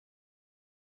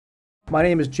My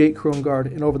name is Jake Krongard,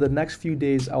 and over the next few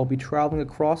days I will be traveling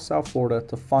across South Florida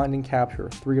to find and capture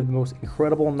 3 of the most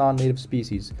incredible non-native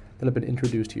species that have been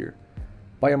introduced here.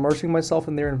 By immersing myself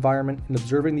in their environment and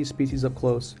observing these species up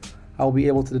close, I will be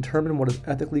able to determine what is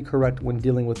ethically correct when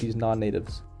dealing with these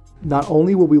non-natives. Not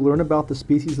only will we learn about the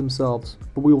species themselves,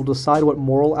 but we will decide what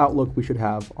moral outlook we should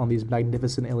have on these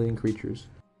magnificent alien creatures.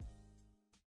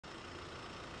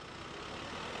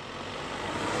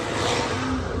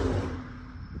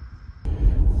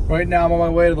 Right now I'm on my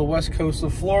way to the west coast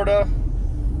of Florida.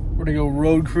 We're gonna go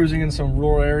road cruising in some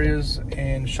rural areas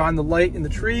and shine the light in the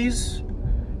trees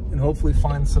and hopefully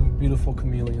find some beautiful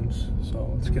chameleons. So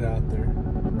let's get out there.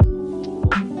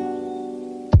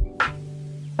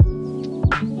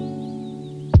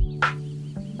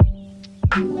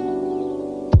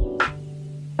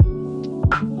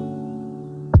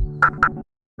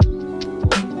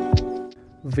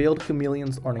 Veiled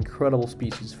chameleons are an incredible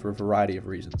species for a variety of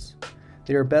reasons.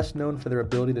 They are best known for their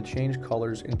ability to change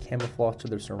colors and camouflage to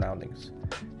their surroundings.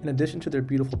 In addition to their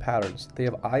beautiful patterns, they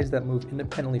have eyes that move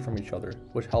independently from each other,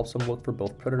 which helps them look for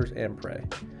both predators and prey.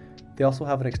 They also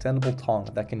have an extendable tongue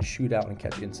that can shoot out and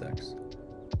catch insects.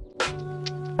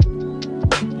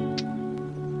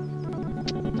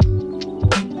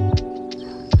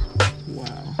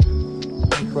 Wow.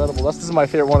 Incredible. This is my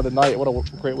favorite one of the night. What a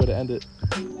great way to end it.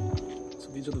 So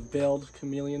these are the veiled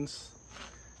chameleons.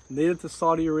 Native to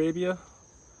Saudi Arabia,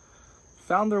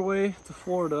 found their way to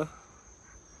Florida.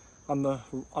 On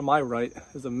my right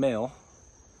is a male.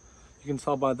 You can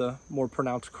tell by the more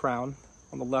pronounced crown.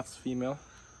 On the left's female.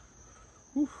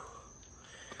 Whew.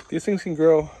 These things can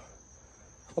grow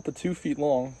up to 2 feet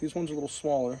long. These ones are a little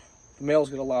smaller. The males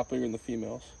get a lot bigger than the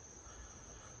females.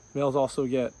 Males also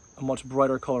get a much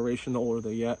brighter coloration the older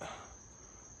they get.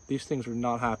 These things are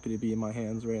not happy to be in my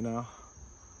hands right now.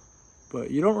 But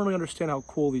you don't really understand how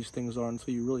cool these things are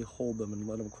until you really hold them and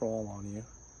let them crawl on you.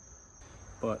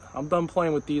 But I'm done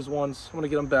playing with these ones. I'm gonna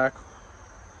get them back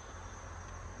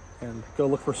and go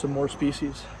look for some more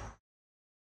species.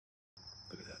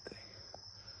 Look at that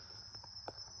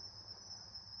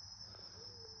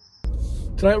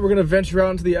thing. Tonight we're gonna venture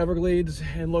out into the Everglades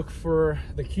and look for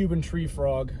the Cuban tree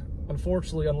frog.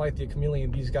 Unfortunately, unlike the chameleon,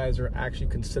 these guys are actually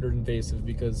considered invasive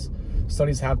because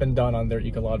studies have been done on their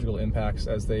ecological impacts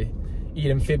as they eat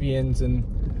amphibians and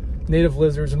native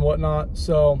lizards and whatnot.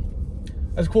 So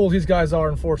as cool as these guys are,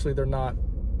 unfortunately they're not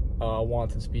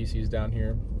wanted species down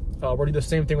here. We're gonna do the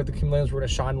same thing with the chameleons. We're gonna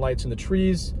shine lights in the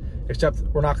trees, except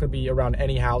we're not gonna be around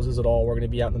any houses at all. We're gonna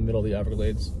be out in the middle of the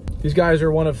Everglades. These guys are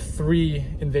one of 3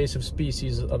 invasive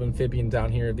species of amphibian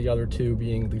down here, the other 2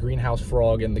 being the greenhouse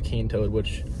frog and the cane toad,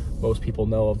 which most people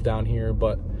know of down here.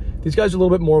 But these guys are a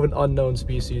little bit more of an unknown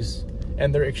species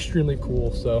and they're extremely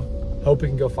cool, so hope we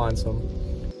can go find some.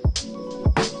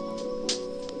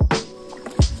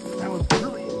 That was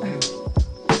brilliant.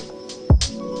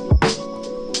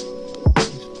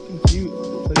 He's fucking cute.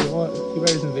 I'll tell you what, too bad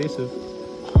he's invasive.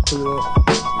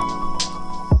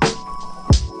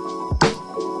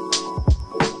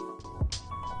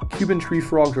 Cuban tree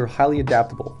frogs are highly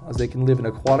adaptable, as they can live in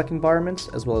aquatic environments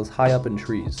as well as high up in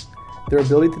trees. Their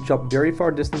ability to jump very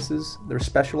far distances, their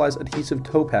specialized adhesive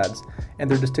toe pads, and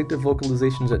their distinctive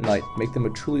vocalizations at night make them a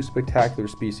truly spectacular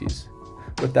species.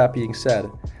 With that being said,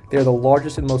 they are the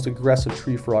largest and most aggressive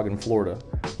tree frog in Florida,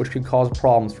 which could cause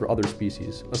problems for other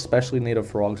species, especially native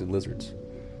frogs and lizards.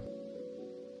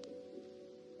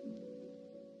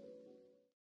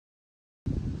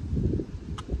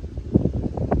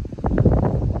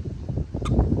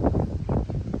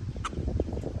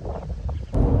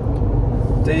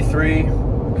 Day 3,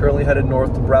 currently headed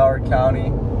north to Broward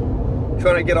County.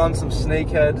 Trying to get on some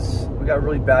snakeheads. We got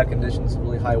really bad conditions,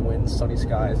 really high winds, sunny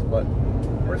skies, but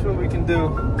we're just what we can do.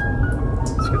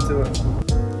 Let's get to it.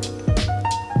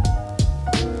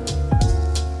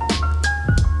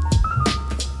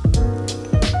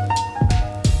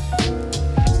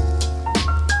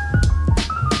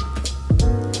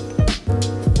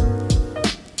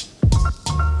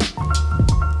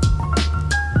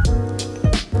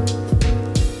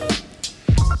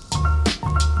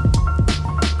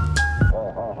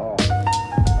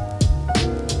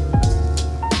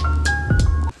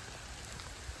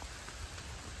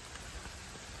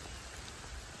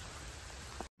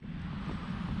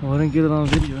 Well, I didn't get it on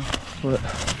video, but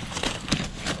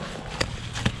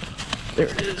there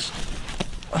it is.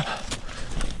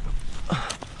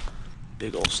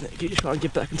 Big old snake. He's trying to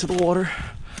get back into the water.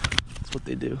 That's what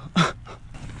they do.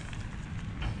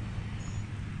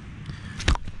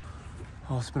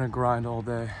 Oh, it's been a grind all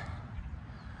day.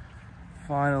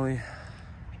 Finally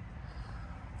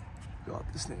got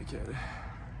the snakehead.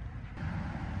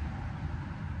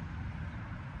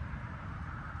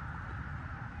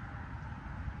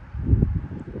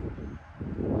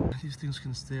 These things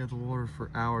can stay out of the water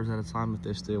for hours at a time if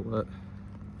they stay wet.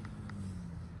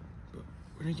 But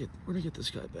we're gonna get this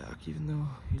guy back, even though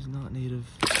he's not native.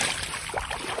 I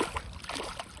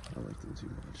don't like them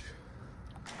too much.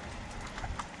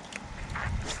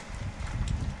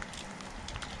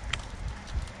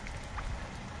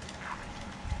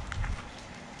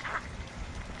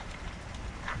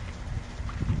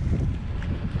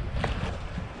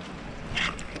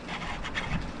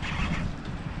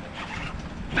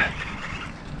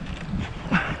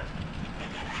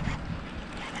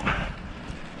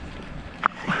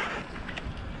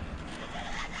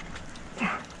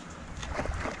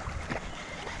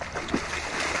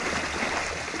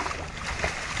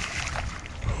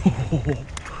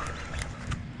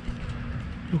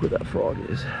 Look what that frog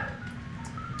is.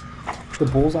 The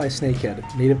bullseye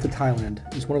snakehead, native to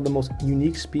Thailand, is one of the most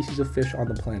unique species of fish on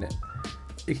the planet.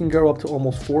 It can grow up to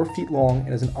almost 4 feet long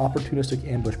and is an opportunistic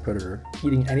ambush predator,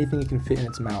 eating anything it can fit in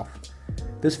its mouth.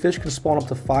 This fish can spawn up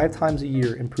to 5 times a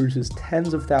year and produces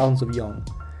tens of thousands of young.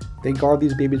 They guard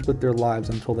these babies with their lives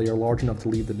until they are large enough to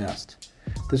leave the nest.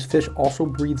 This fish also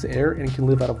breathes air and can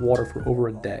live out of water for over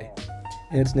a day.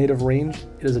 In its native range,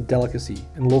 it is a delicacy,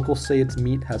 and locals say its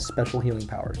meat has special healing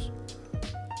powers.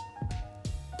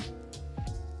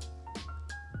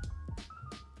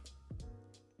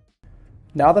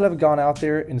 Now that I've gone out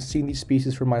there and seen these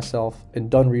species for myself and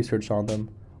done research on them,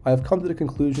 I have come to the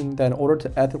conclusion that in order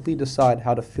to ethically decide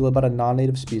how to feel about a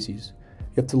non-native species,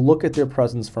 you have to look at their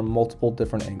presence from multiple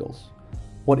different angles.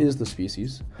 What is the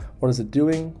species? What is it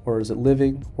doing? Where is it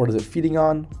living? What is it feeding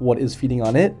on? What is feeding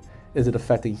on it? Is it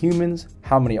affecting humans?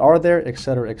 How many are there?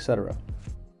 Etc., etc.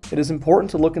 It is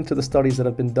important to look into the studies that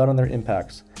have been done on their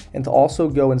impacts, and to also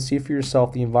go and see for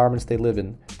yourself the environments they live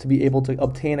in to be able to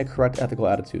obtain a correct ethical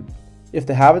attitude. If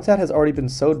the habitat has already been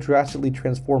so drastically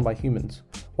transformed by humans,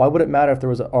 why would it matter if there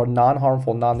was a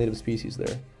non-harmful, non-native species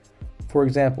there? For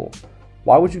example,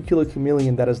 why would you kill a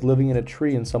chameleon that is living in a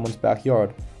tree in someone's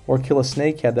backyard, or kill a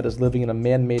snakehead that is living in a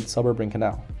man-made suburban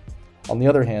canal? On the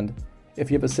other hand, if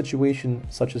you have a situation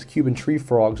such as Cuban tree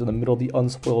frogs in the middle of the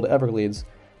unspoiled Everglades,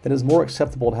 then it is more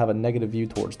acceptable to have a negative view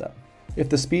towards them. If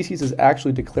the species is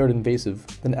actually declared invasive,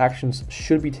 then actions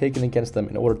should be taken against them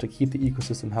in order to keep the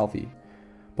ecosystem healthy.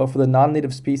 But for the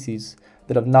non-native species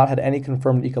that have not had any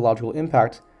confirmed ecological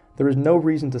impact, there is no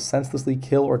reason to senselessly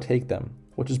kill or take them,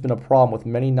 which has been a problem with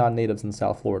many non-natives in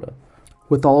South Florida.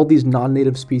 With all these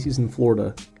non-native species in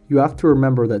Florida, you have to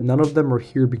remember that none of them are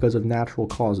here because of natural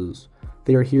causes.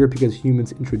 They are here because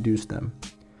humans introduced them.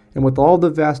 And with all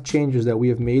the vast changes that we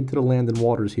have made to the land and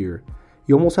waters here,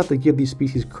 you almost have to give these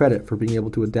species credit for being able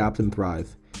to adapt and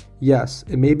thrive. Yes,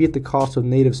 it may be at the cost of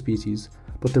native species,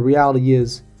 but the reality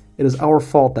is, it is our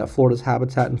fault that Florida's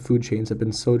habitat and food chains have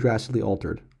been so drastically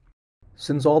altered.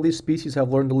 Since all these species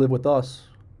have learned to live with us,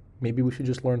 maybe we should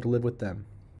just learn to live with them.